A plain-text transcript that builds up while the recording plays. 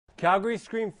Calgary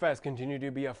Scream Fest continued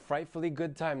to be a frightfully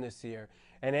good time this year,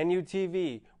 and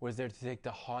NUTV was there to take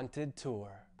the haunted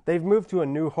tour. They've moved to a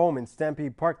new home in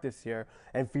Stampede Park this year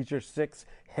and feature 6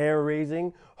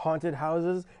 hair-raising haunted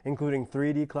houses, including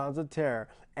 3D Clowns of Terror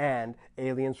and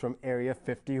aliens from Area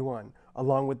 51,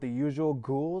 along with the usual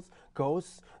ghouls,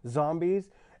 ghosts, zombies,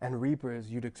 and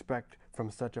reapers you'd expect from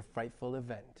such a frightful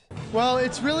event. Well,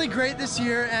 it's really great this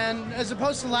year, and as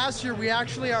opposed to last year, we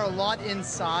actually are a lot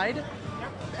inside.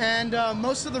 And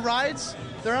most of the rides,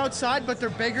 they're outside, but they're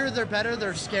bigger, they're better,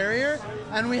 they're scarier.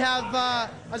 And we have,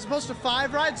 as opposed to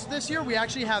 5 rides this year, we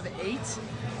actually have 8.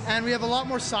 And we have a lot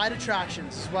more side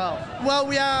attractions as well. Well,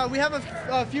 we have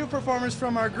a few performers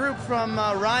from our group, from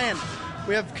Ryan.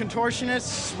 We have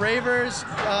contortionists, ravers,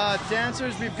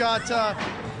 dancers. We've got a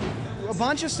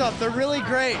bunch of stuff. They're really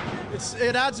great.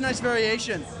 It adds nice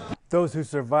variation. Those who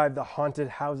survive the haunted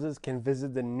houses can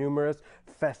visit the numerous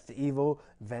festival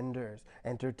vendors,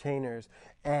 entertainers,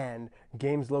 and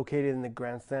games located in the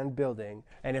Grandstand building.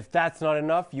 And if that's not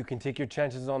enough, you can take your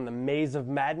chances on the Maze of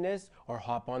Madness or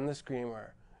hop on the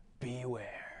Screamer.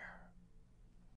 Beware.